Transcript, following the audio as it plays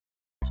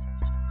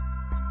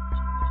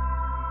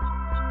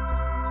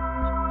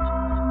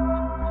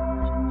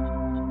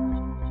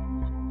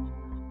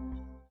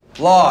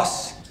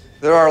Loss.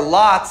 There are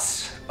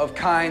lots of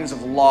kinds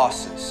of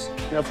losses.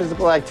 You know,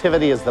 physical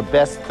activity is the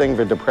best thing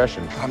for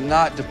depression. I'm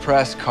not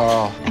depressed,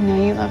 Carl. I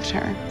know you loved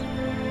her,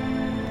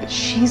 but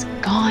she's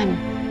gone.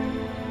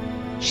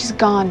 She's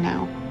gone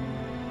now.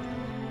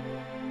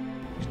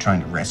 You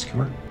trying to rescue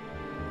her?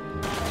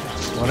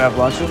 Want to have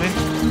lunch with me?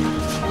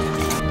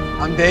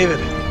 I'm David.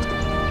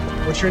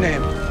 What's your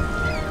name?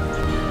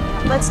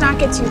 Let's not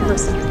get too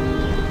personal.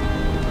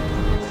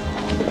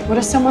 What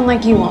if someone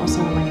like you want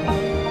someone like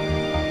me?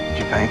 Did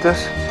you paint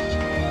this?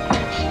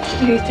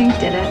 Who do you think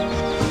did it?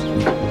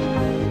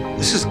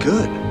 This is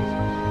good.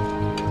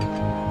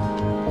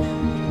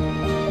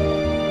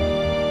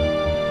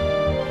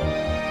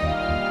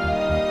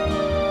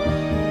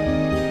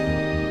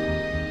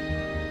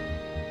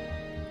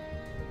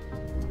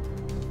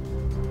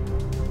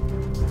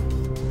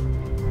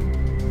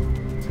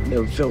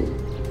 Never felt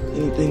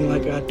anything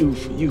like I do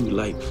for you,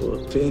 like for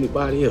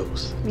anybody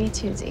else. Me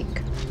too, Zeke.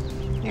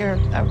 You're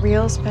a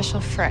real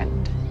special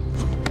friend.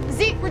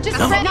 Zeke, we're just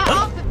running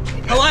off the...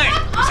 Elaine,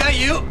 is that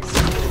you?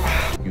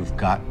 You've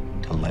got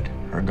to let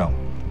her go,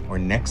 or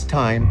next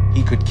time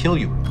he could kill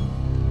you.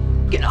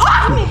 Get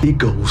off me! It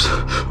goes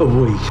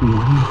away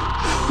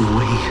one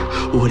way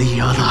or the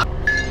other.